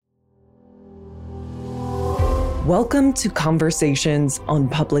Welcome to Conversations on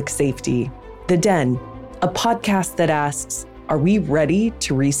Public Safety, The Den, a podcast that asks, are we ready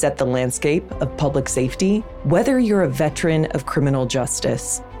to reset the landscape of public safety? Whether you're a veteran of criminal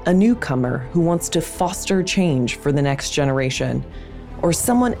justice, a newcomer who wants to foster change for the next generation, or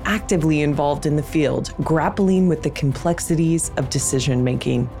someone actively involved in the field, grappling with the complexities of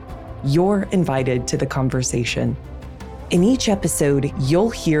decision-making, you're invited to the conversation. In each episode,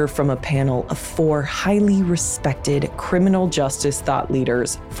 you'll hear from a panel of 4 highly respected criminal justice thought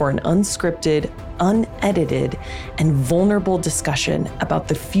leaders for an unscripted, unedited, and vulnerable discussion about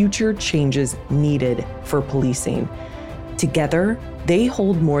the future changes needed for policing. Together, they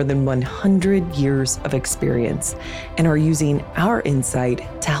hold more than 100 years of experience and are using our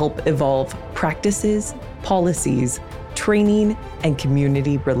insight to help evolve practices, policies, training, and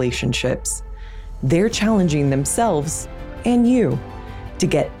community relationships. They're challenging themselves and you to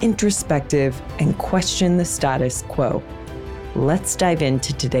get introspective and question the status quo. Let's dive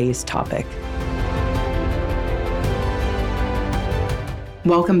into today's topic.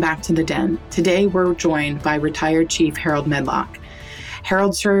 Welcome back to The Den. Today, we're joined by retired Chief Harold Medlock.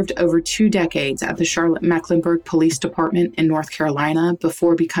 Harold served over 2 decades at the Charlotte-Mecklenburg Police Department in North Carolina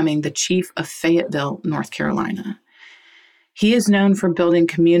before becoming the Chief of Fayetteville, North Carolina. He is known for building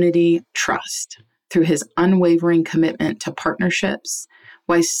community trust through his unwavering commitment to partnerships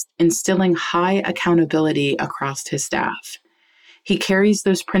while instilling high accountability across his staff. He carries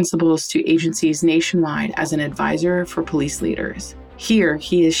those principles to agencies nationwide as an advisor for police leaders. Here,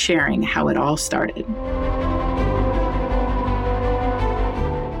 he is sharing how it all started.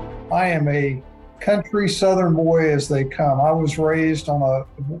 I am a country Southern boy as they come. I was raised on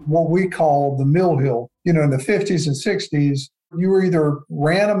what we call the mill hill. You know, in the 50s and 60s, you either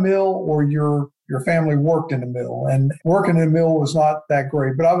ran a mill or your family worked in a mill. And working in a mill was not that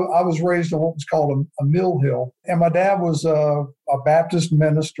great. But I was raised on what was called a mill hill. And my dad was a Baptist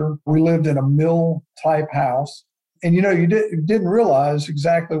minister. We lived in a mill-type house. And, you know, you didn't realize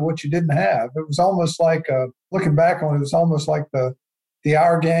exactly what you didn't have. It was almost like, looking back on it, it was almost like the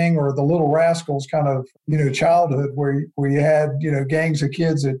Our Gang or the Little Rascals kind of, you know, childhood where you had, you know, gangs of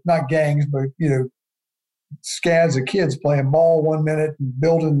kids, not gangs, but, you know, scads of kids playing ball one minute and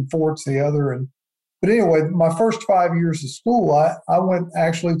building forts the other. But anyway, my first 5 years of school, I went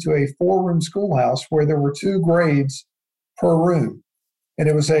actually to a 4-room schoolhouse where there were 2 grades per room. And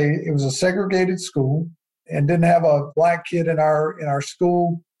it was a segregated school and didn't have a black kid in our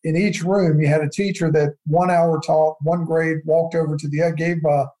school. In each room, you had a teacher that 1 hour taught one grade, walked over to the other, gave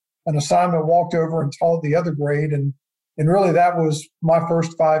an assignment, walked over and taught the other grade. And really that was my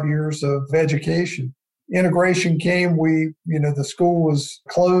first 5 years of education. Integration came, the school was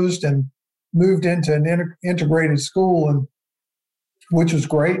closed and moved into an integrated school, and which was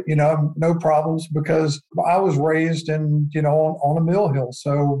great, you know, no problems because I was raised on a mill hill.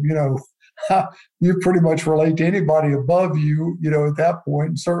 So, you know, you pretty much relate to anybody above you, you know, at that point.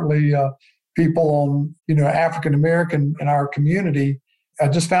 And certainly people on, you know, African-American in our community, I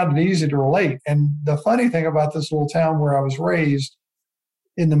just found it easy to relate. And the funny thing about this little town where I was raised,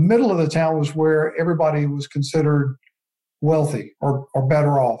 in the middle of the town was where everybody was considered wealthy or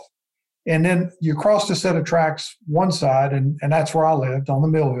better off. And then you crossed a set of tracks one side, and that's where I lived, on the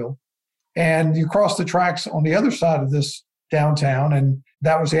Mill Hill. And you cross the tracks on the other side of this downtown, and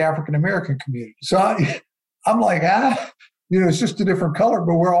that was the African-American community. So I'm like, you know, it's just a different color,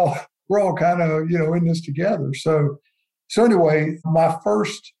 but we're all kind of, you know, in this together. So anyway, my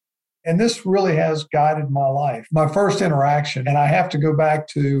first, and this really has guided my life, my first interaction, and I have to go back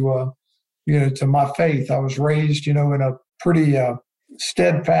to, to my faith. I was raised, you know, in a pretty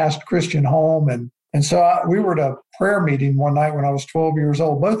steadfast Christian home. And so we were at a prayer meeting one night when I was 12 years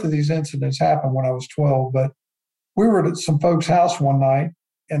old. Both of these incidents happened when I was 12, but we were at some folks' house one night,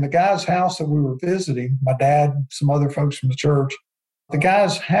 and the guy's house that we were visiting, my dad, some other folks from the church, the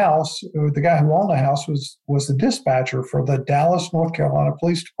guy's house, the guy who owned the house was the dispatcher for the Dallas, North Carolina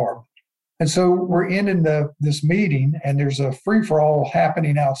Police Department. And so we're in this meeting, and there's a free-for-all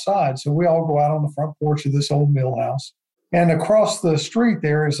happening outside. So we all go out on the front porch of this old mill house. And across the street,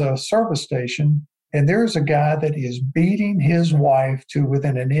 there is a service station, and there's a guy that is beating his wife to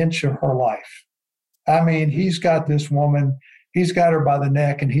within an inch of her life. I mean, he's got this woman, he's got her by the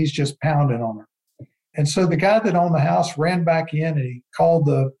neck, and he's just pounding on her. And so the guy that owned the house ran back in, and he called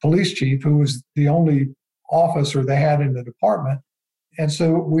the police chief, who was the only officer they had in the department. And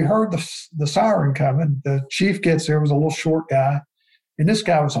so we heard the siren coming. The chief gets there, was a little short guy. And this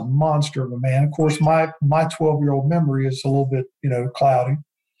guy was a monster of a man. Of course, my 12-year-old memory is a little bit, you know, cloudy.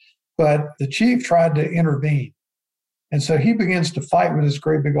 But the chief tried to intervene. And so he begins to fight with this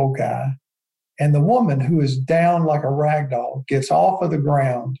great big old guy. And the woman, who is down like a rag doll, gets off of the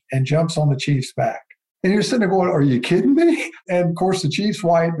ground and jumps on the chief's back. And you're sitting there going, are you kidding me? And of course, the chief's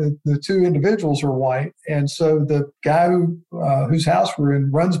white, the two individuals are white. And so the guy whose house we're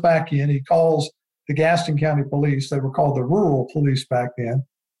in runs back in. He calls the Gaston County Police. They were called the rural police back then.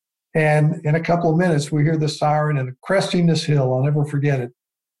 And in a couple of minutes, we hear the siren, and cresting this hill, I'll never forget it,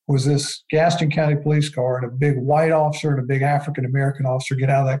 was this Gaston County police car, and a big white officer and a big African-American officer get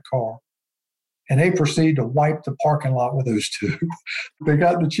out of that car. And they proceed to wipe the parking lot with those two. They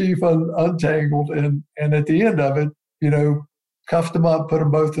got the chief untangled, and at the end of it, cuffed them up, put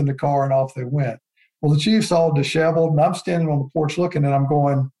them both in the car, and off they went. Well, the chief's all disheveled, and I'm standing on the porch looking, and I'm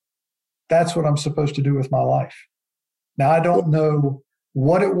going, that's what I'm supposed to do with my life. Now, I don't know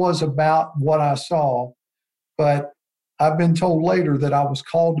what it was about what I saw, but I've been told later that I was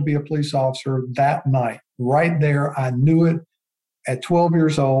called to be a police officer that night. Right there, I knew it. At 12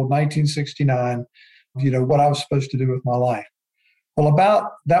 years old, 1969, what I was supposed to do with my life. Well,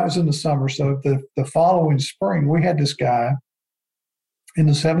 that was in the summer. So the following spring, we had this guy in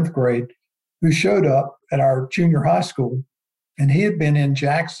the 7th grade who showed up at our junior high school, and he had been in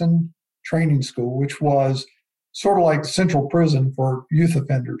Jackson Training School, which was sort of like the central prison for youth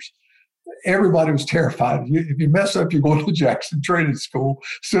offenders. Everybody was terrified. If you mess up, you go to Jackson Training School.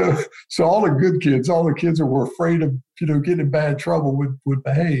 So all the good kids, all the kids that were afraid of, getting in bad trouble would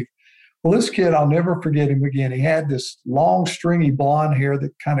behave. Well, this kid, I'll never forget him again. He had this long, stringy blonde hair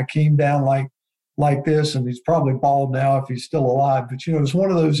that kind of came down like this, and he's probably bald now if he's still alive. But, it was one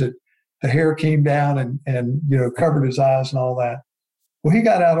of those that the hair came down and covered his eyes and all that. Well, he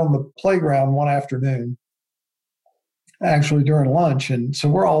got out on the playground one afternoon, actually during lunch. And so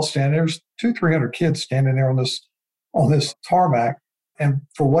we're all standing, there's 200-300 kids standing there on this tarmac. And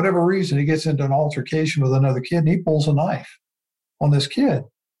for whatever reason, he gets into an altercation with another kid, and he pulls a knife on this kid.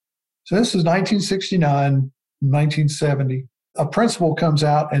 So this is 1969, 1970. A principal comes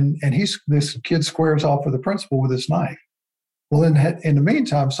out, and this kid squares off with the principal with his knife. Well, in the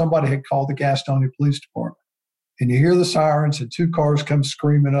meantime, somebody had called the Gastonia Police Department. And you hear the sirens, and 2 cars come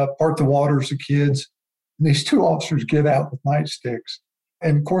screaming up, Bart the Waters, the kids. And these 2 officers get out with nightsticks.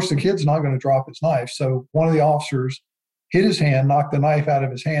 And of course, the kid's not going to drop his knife. So one of the officers hit his hand, knocked the knife out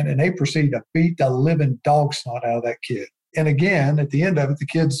of his hand, and they proceed to beat the living dog snot out of that kid. And again, at the end of it,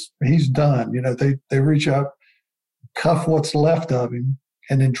 he's done. They reach up, cuff what's left of him,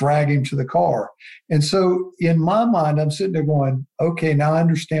 and then drag him to the car. And so in my mind, I'm sitting there going, okay, now I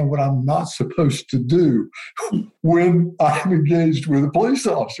understand what I'm not supposed to do when I'm engaged with a police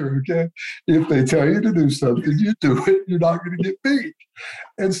officer, okay? If they tell you to do something, you do it, you're not going to get beat.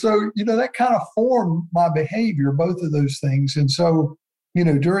 And so, that kind of formed my behavior, both of those things. And so,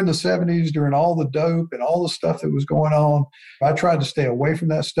 during the 70s, during all the dope and all the stuff that was going on, I tried to stay away from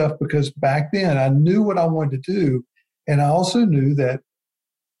that stuff because back then I knew what I wanted to do. And I also knew that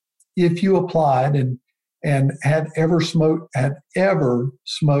if you applied and had ever smoked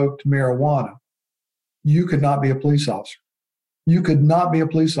marijuana, you could not be a police officer. You could not be a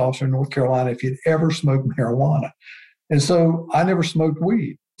police officer in North Carolina if you'd ever smoked marijuana. And so I never smoked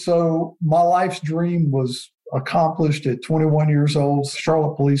weed. So my life's dream was accomplished at 21 years old.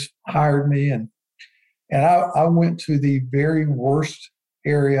 Charlotte police hired me, and I went to the very worst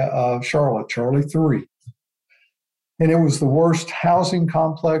area of Charlotte, Charlie 3. And it was the worst housing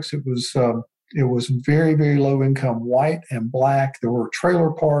complex. It was very, very low income, white and black. There were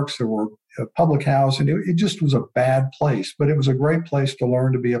trailer parks. There were public housing. It just was a bad place, but it was a great place to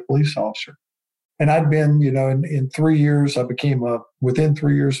learn to be a police officer. And I'd been, in 3 years, I became within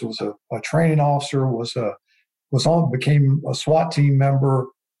 3 years, was a training officer, became a SWAT team member,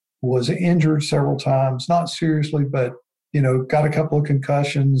 was injured several times, not seriously, but, got a couple of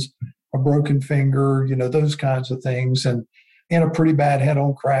concussions, a broken finger, those kinds of things, and in a pretty bad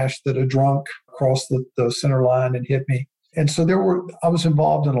head-on crash that a drunk crossed the center line and hit me. And so I was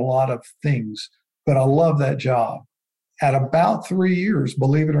involved in a lot of things, but I love that job. At about 3 years,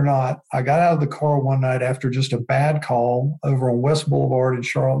 believe it or not, I got out of the car one night after just a bad call over on West Boulevard in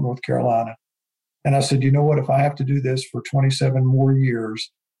Charlotte, North Carolina. And I said, you know what, if I have to do this for 27 more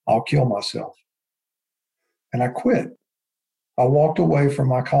years, I'll kill myself. And I quit. I walked away from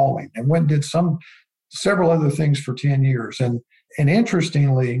my calling and went and did several other things for 10 years. And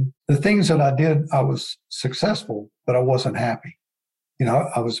interestingly, the things that I did, I was successful, but I wasn't happy.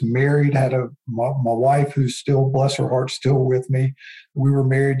 I was married, had my wife who's still, bless her heart, still with me. We were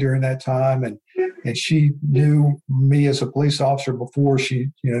married during that time, and she knew me as a police officer before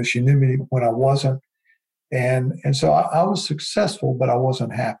she knew me when I wasn't. And so I was successful, but I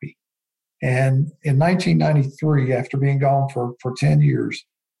wasn't happy. And in 1993, after being gone for 10 years,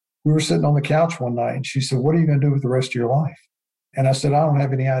 we were sitting on the couch one night and she said, "What are you going to do with the rest of your life?" And I said, "I don't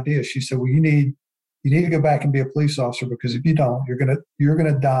have any idea." She said, "Well, you need to go back and be a police officer, because if you don't, you're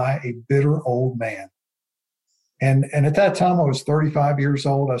going to die a bitter old man." And at that time I was 35 years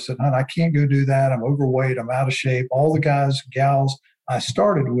old. I said, "Hon, I can't go do that. I'm overweight. I'm out of shape. All the guys, gals I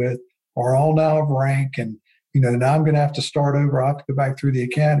started with are all now of rank. And, now I'm going to have to start over. I have to go back through the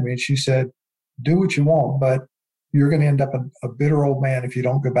academy." And she said, "Do what you want, but you're going to end up a bitter old man if you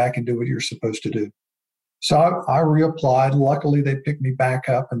don't go back and do what you're supposed to do." So I reapplied. Luckily, they picked me back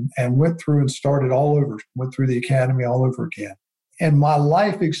up and went through and started all over, went through the academy all over again. And my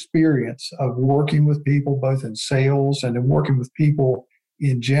life experience of working with people, both in sales and in working with people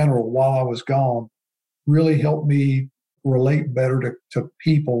in general while I was gone, really helped me relate better to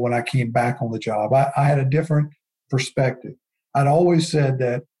people when I came back on the job. I had a different perspective. I'd always said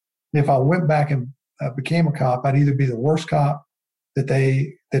that if I went back and became a cop, I'd either be the worst cop that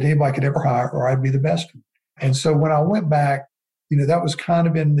anybody could ever hire, or I'd be the best one. And so when I went back, that was kind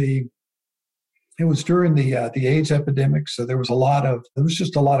of it was during the AIDS epidemic. So there was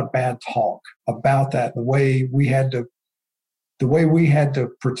just a lot of bad talk about that, the way we had to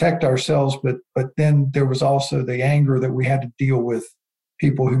protect ourselves, but then there was also the anger that we had to deal with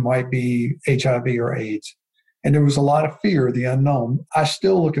people who might be HIV or AIDS. And there was a lot of fear, the unknown. I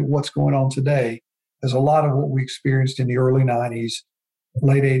still look at what's going on today as a lot of what we experienced in the early 90s,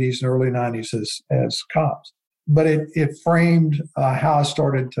 late 80s and early 90s as cops. But it framed how I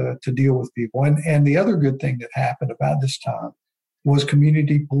started to deal with people. And the other good thing that happened about this time was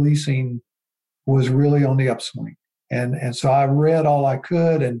community policing was really on the upswing. And so I read all I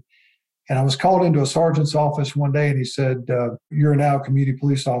could, and I was called into a sergeant's office one day, and he said, "You're now a community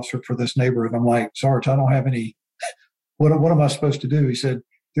police officer for this neighborhood." I'm like, "Sarge, I don't have any, what am I supposed to do?" He said,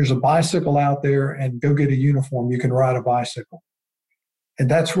 "There's a bicycle out there, and go get a uniform. You can ride a bicycle." And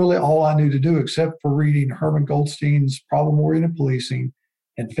that's really all I knew to do, except for reading Herman Goldstein's Problem-Oriented Policing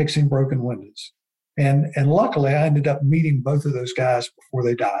and Fixing Broken Windows. And luckily, I ended up meeting both of those guys before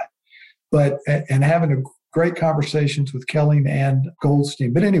they died, and having a great conversations with Kelly and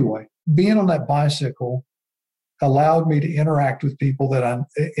Goldstein. But anyway, being on that bicycle allowed me to interact with people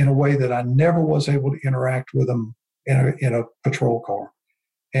in a way that I never was able to interact with them in a patrol car.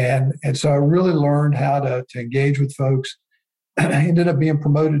 And so I really learned how to engage with folks. I ended up being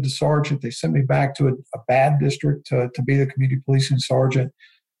promoted to sergeant. They sent me back to a bad district to be the community policing sergeant.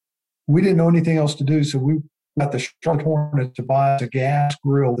 We didn't know anything else to do, so we got the Charlotte Hornets to buy a gas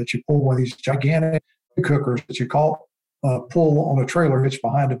grill that you pull, one of these gigantic cookers that you pull on a trailer hitch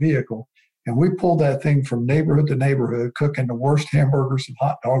behind a vehicle. And we pulled that thing from neighborhood to neighborhood, cooking the worst hamburgers and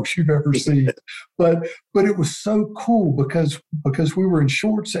hot dogs you've ever seen. But it was so cool because we were in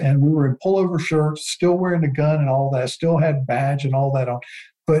shorts and we were in pullover shirts, still wearing the gun and all that, still had badge and all that on.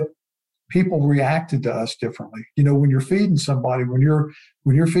 But people reacted to us differently. When you're feeding somebody, when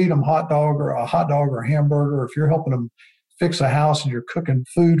you're feeding them a hot dog or a hamburger, if you're helping them fix a house and you're cooking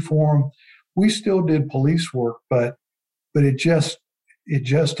food for them, we still did police work, but it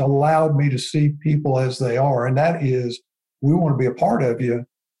just allowed me to see people as they are. And that is, we want to be a part of you.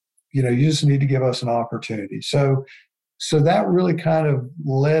 You just need to give us an opportunity. So that really kind of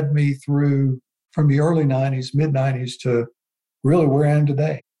led me through from the early 90s, mid 90s to really where I am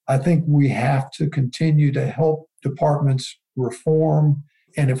today. I think we have to continue to help departments reform.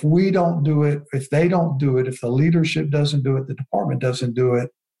 And if we don't do it, if they don't do it, if the leadership doesn't do it, the department doesn't do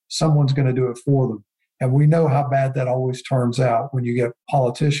it, someone's going to do it for them. And we know how bad that always turns out when you get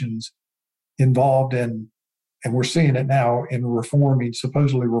politicians involved in, and we're seeing it now in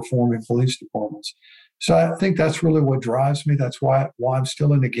supposedly reforming police departments. So I think that's really what drives me. That's why I'm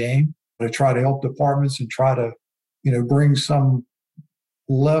still in the game, to try to help departments and try to, bring some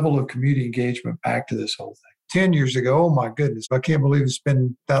level of community engagement back to this whole thing. 10 years ago, oh my goodness, I can't believe it's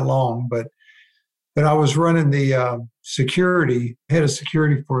been that long, but I was running the head of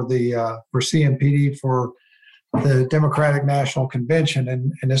security for CMPD for the Democratic National Convention.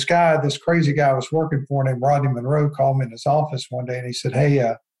 And this crazy guy I was working for named Rodney Monroe called me in his office one day and he said,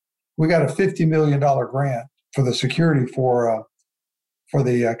 "Hey, we got a $50 million grant for the security for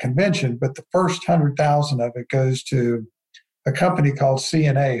the convention, but the first 100,000 of it goes to a company called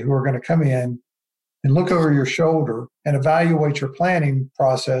CNA who are going to come in and look over your shoulder and evaluate your planning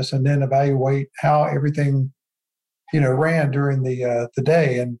process and then evaluate how everything, ran during the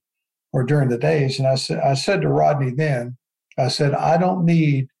day or during the days." And I said to Rodney then, I said, "I don't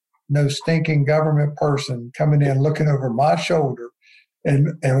need no stinking government person coming in looking over my shoulder.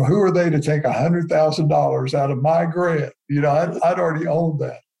 And who are they to take $100,000 out of my grant?" I'd already owned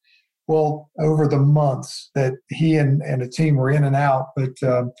that. Well, over the months that he and a team were in and out, but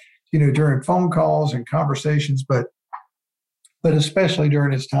during phone calls and conversations, but especially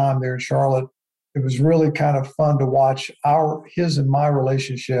during his time there in Charlotte, it was really kind of fun to watch his and my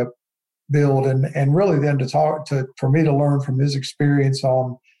relationship build, and really then for me to learn from his experience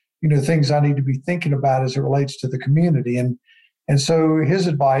on, things I need to be thinking about as it relates to the community. And so his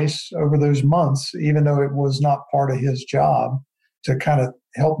advice over those months, even though it was not part of his job, to kind of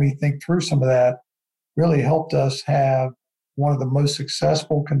help me think through some of that, really helped us have one of the most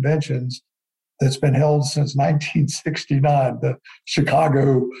successful conventions that's been held since 1969, the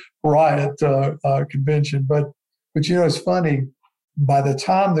Chicago riot convention. But it's funny. By the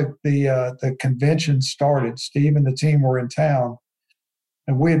time the convention started, Steve and the team were in town,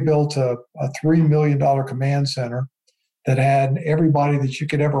 and we had built a $3 million command center that had everybody that you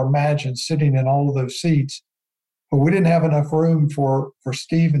could ever imagine sitting in all of those seats. But we didn't have enough room for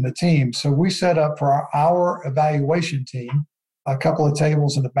Steve and the team. So we set up for our evaluation team a couple of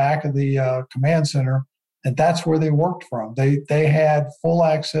tables in the back of the command center, and that's where they worked from. They had full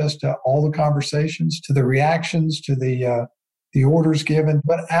access to all the conversations, to the reactions, to the orders given.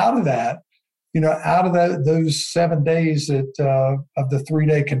 But out of that, those 7 days of the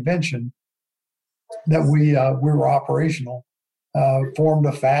 3-day convention that we were operational, formed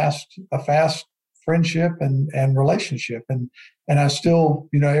a fast friendship and relationship. And I still,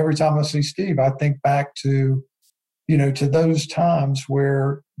 every time I see Steve, I think back to those times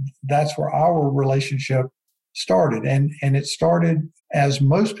where that's where our relationship started. And it started, as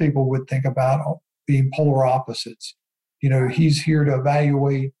most people would think about, being polar opposites. He's here to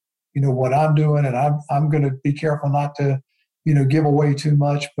evaluate, what I'm doing, and I'm going to be careful not to, give away too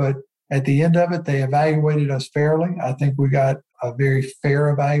much. But at the end of it, they evaluated us fairly. I think we got a very fair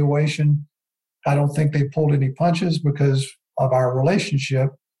evaluation. I don't think they pulled any punches because of our relationship.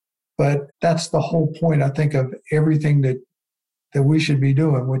 But that's the whole point, I think, of everything that we should be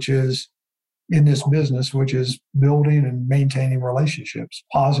doing, which is in this business, which is building and maintaining relationships,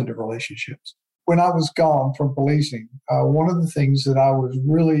 positive relationships. When I was gone from policing, one of the things that I was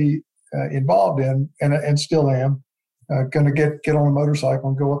really involved in, and still am, going to get on a motorcycle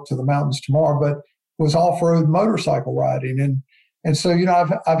and go up to the mountains tomorrow, but was off-road motorcycle riding. And so,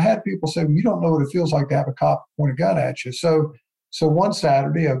 I've had people say, well, you don't know what it feels like to have a cop point a gun at you. So one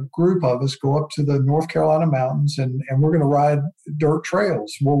Saturday, a group of us go up to the North Carolina mountains, and we're going to ride dirt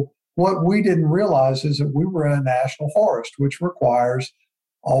trails. Well, what we didn't realize is that we were in a national forest, which requires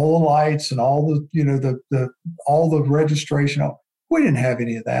all the lights and all the all the registration. We didn't have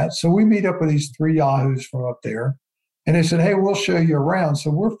any of that. So we meet up with these 3 yahoos from up there, and they said, hey, we'll show you around.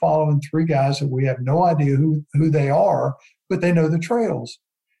 So we're following 3 guys that we have no idea who they are, but they know the trails.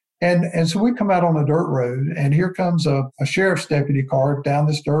 And so we come out on a dirt road, and here comes a sheriff's deputy car down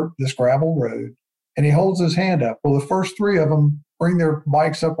this gravel road, and he holds his hand up. Well, the first 3 of them bring their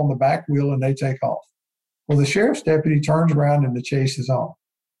bikes up on the back wheel, and they take off. Well, the sheriff's deputy turns around, and the chase is on.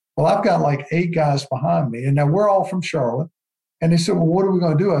 Well, I've got like 8 guys behind me, and now we're all from Charlotte. And they said, well, what are we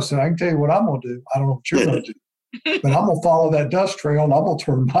going to do? I said, I can tell you what I'm going to do. I don't know what you're going to do. But I'm going to follow that dust trail, and I'm going to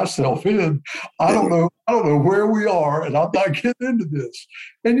turn myself in. I don't know where we are, and I'm not getting into this.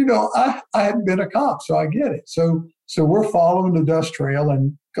 And, I hadn't been a cop, so I get it. So we're following the dust trail.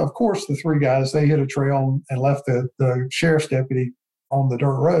 And, of course, the 3 guys, they hit a trail and left the sheriff's deputy on the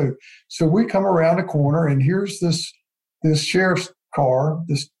dirt road. So we come around a corner, and here's this sheriff's car,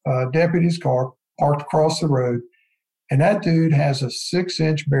 this deputy's car, parked across the road. And that dude has a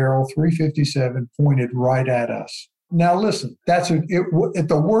 6-inch barrel, .357 pointed right at us. Now, listen, at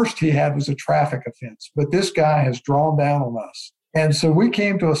the worst he had was a traffic offense, but this guy has drawn down on us. And so we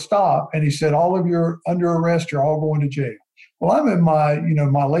came to a stop, and he said, all of you are under arrest. You're all going to jail. Well, I'm in my,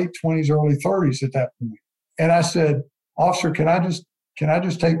 my late 20s, early 30s at that point. And I said, officer, can I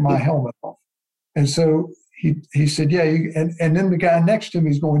just take my helmet off? And so he said, yeah. And then the guy next to me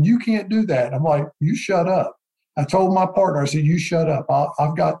is going, you can't do that. I'm like, you shut up. I told my partner, I said, you shut up.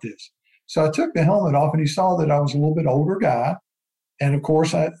 I've got this. So I took the helmet off, and he saw that I was a little bit older guy. And of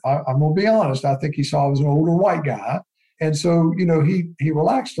course, I'm going to be honest, I think he saw I was an older white guy. And so, he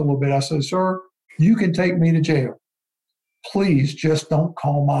relaxed a little bit. I said, sir, you can take me to jail. Please just don't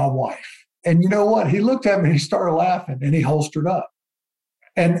call my wife. And you know what? He looked at me and he started laughing, and he holstered up.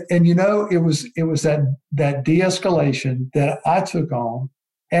 And it was that de-escalation that I took on.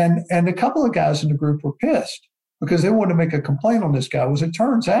 And a couple of guys in the group were pissed because they wanted to make a complaint on this guy. It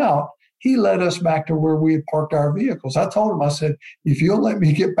turns out he led us back to where we had parked our vehicles. I told him, I said, if you'll let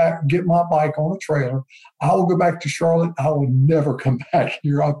me get my bike on a trailer, I will go back to Charlotte. I will never come back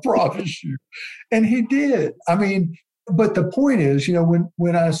here. I promise you. And he did. I mean, But the point is,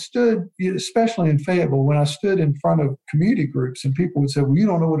 when I stood, especially in Fayetteville, when I stood in front of community groups and people would say, well, you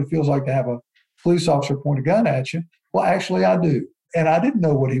don't know what it feels like to have a police officer point a gun at you. Well, actually, I do. And I didn't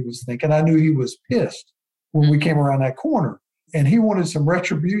know what he was thinking. I knew he was pissed when we came around that corner. And he wanted some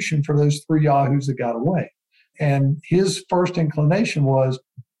retribution for those 3 yahoos that got away. And his first inclination was,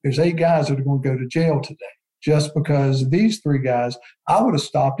 there's 8 guys that are going to go to jail today. Just because these 3 guys, I would have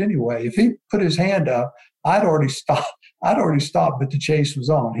stopped anyway. If he put his hand up, I'd already stopped, but the chase was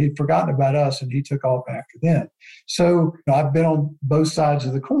on. He'd forgotten about us and he took off after them. So I've been on both sides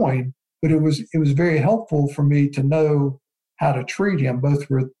of the coin, but it was very helpful for me to know how to treat him, both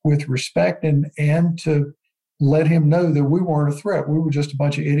with respect and to let him know that we weren't a threat. We were just a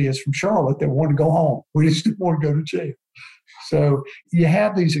bunch of idiots from Charlotte that wanted to go home. We just didn't want to go to jail. So you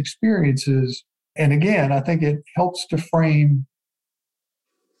have these experiences. And again, I think it helps to frame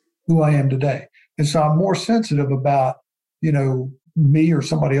who I am today. And so I'm more sensitive about, me or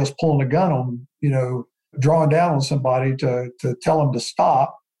somebody else pulling a gun on, drawing down on somebody to tell them to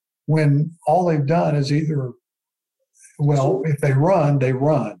stop when all they've done is either, well, if they run, they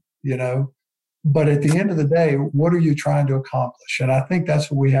run, But at the end of the day, what are you trying to accomplish? And I think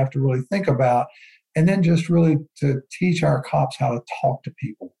that's what we have to really think about. And then just really to teach our cops how to talk to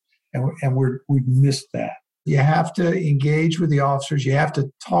people. And we've missed that. You have to engage with the officers. You have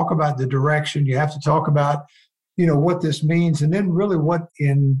to talk about the direction. You have to talk about, what this means. And then really what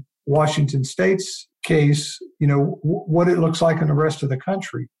in Washington State's case, what it looks like in the rest of the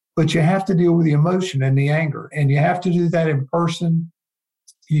country. But you have to deal with the emotion and the anger. And you have to do that in person.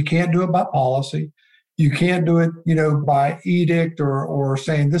 You can't do it by policy. You can't do it, by edict or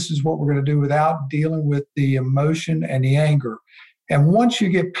saying this is what we're going to do without dealing with the emotion and the anger. And once you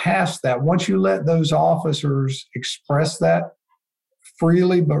get past that, once you let those officers express that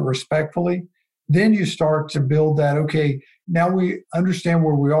freely but respectfully, then you start to build that, okay, now we understand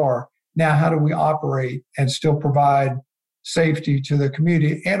where we are. Now, how do we operate and still provide safety to the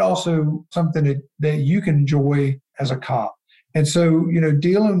community and also something that you can enjoy as a cop? And so,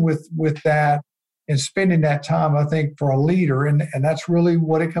 dealing with that and spending that time, I think, for a leader, and that's really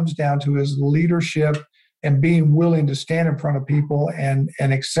what it comes down to is leadership and being willing to stand in front of people and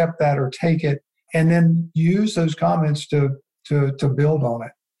accept that or take it, and then use those comments to build on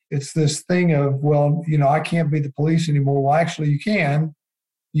it. It's this thing of, well, I can't be the police anymore. Well, actually, you can.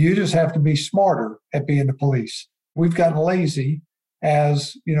 You just have to be smarter at being the police. We've gotten lazy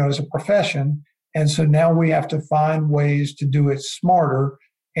as a profession. And so now we have to find ways to do it smarter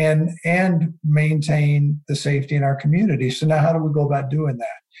and maintain the safety in our community. So now how do we go about doing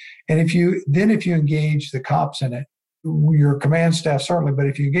that? And if you engage the cops in it, your command staff certainly, but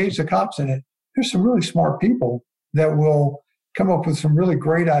if you engage the cops in it, there's some really smart people that will come up with some really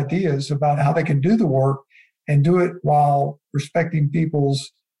great ideas about how they can do the work and do it while respecting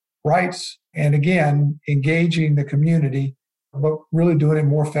people's rights and, again, engaging the community, but really doing it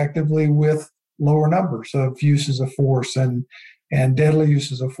more effectively with lower numbers of uses of force and deadly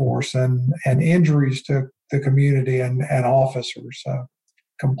uses of force and injuries to the community and officers'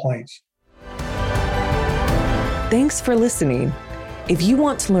 complaints. Thanks for listening. If you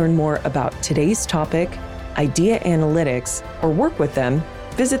want to learn more about today's topic, Idea Analytics, or work with them,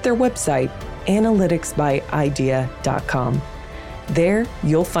 visit their website, analyticsbyidea.com. There,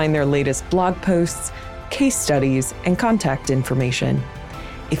 you'll find their latest blog posts, case studies, and contact information.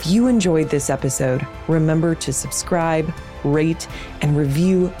 If you enjoyed this episode, remember to subscribe, rate, and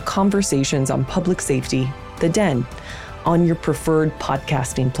review Conversations on Public Safety, The Den, on your preferred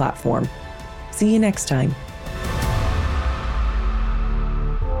podcasting platform. See you next time.